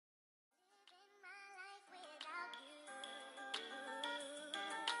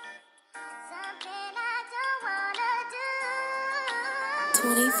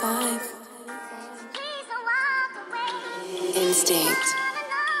25. Instinct.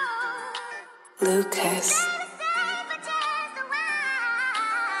 Lucas.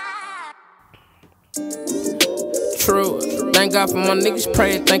 True. Thank God for my niggas,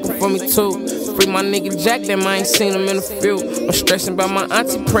 pray thankful for me too. Free my nigga Jack, them I ain't seen him in a few. I'm stressing about my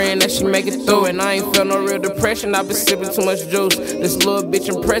auntie, praying that she make it through. And I ain't felt no real depression, I been sipping too much juice. This little bitch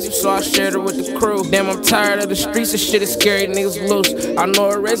impressive, so I shared her with the crew. Damn, I'm tired of the streets, this shit is scary, niggas loose. I know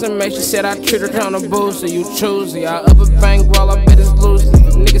her resume, she said I treat her kind of boost. So you choosy, I up a bankroll, I bet it's loose.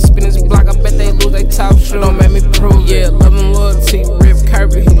 If niggas spin his block, I bet they lose, they top shoe. Don't make me prove, yeah, love and loyalty. Rip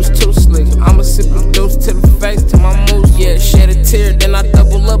Kirby, he was too slick. I'ma sip the deuce to the face, to my moves, yeah. Shed a tear, then I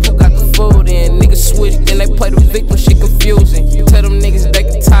double up, who got the food in? Niggas switch, then they play the victim, shit confusing. Tell them niggas they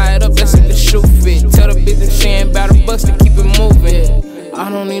can tie it up, that's if the shoe fit. Tell the bitch she ain't bout to bust to keep it moving. I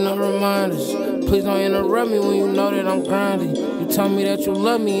don't need no reminders. Please don't interrupt me when you know that I'm grinding. You told me that you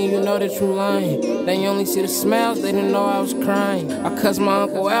love me and you know that you lying. Then you only see the smiles, they didn't know I was crying. I cussed my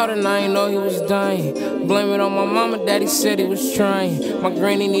uncle out and I ain't know he was dying. Blame it on my mama, daddy said he was trying. My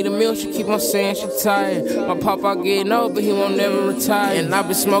granny need a meal, she keep on saying she tired. My papa getting old, but he won't never retire. And I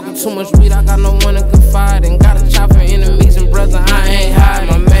been smoking too much weed, I got no one to confide in. Got a chop for enemies and brother, I ain't hiding.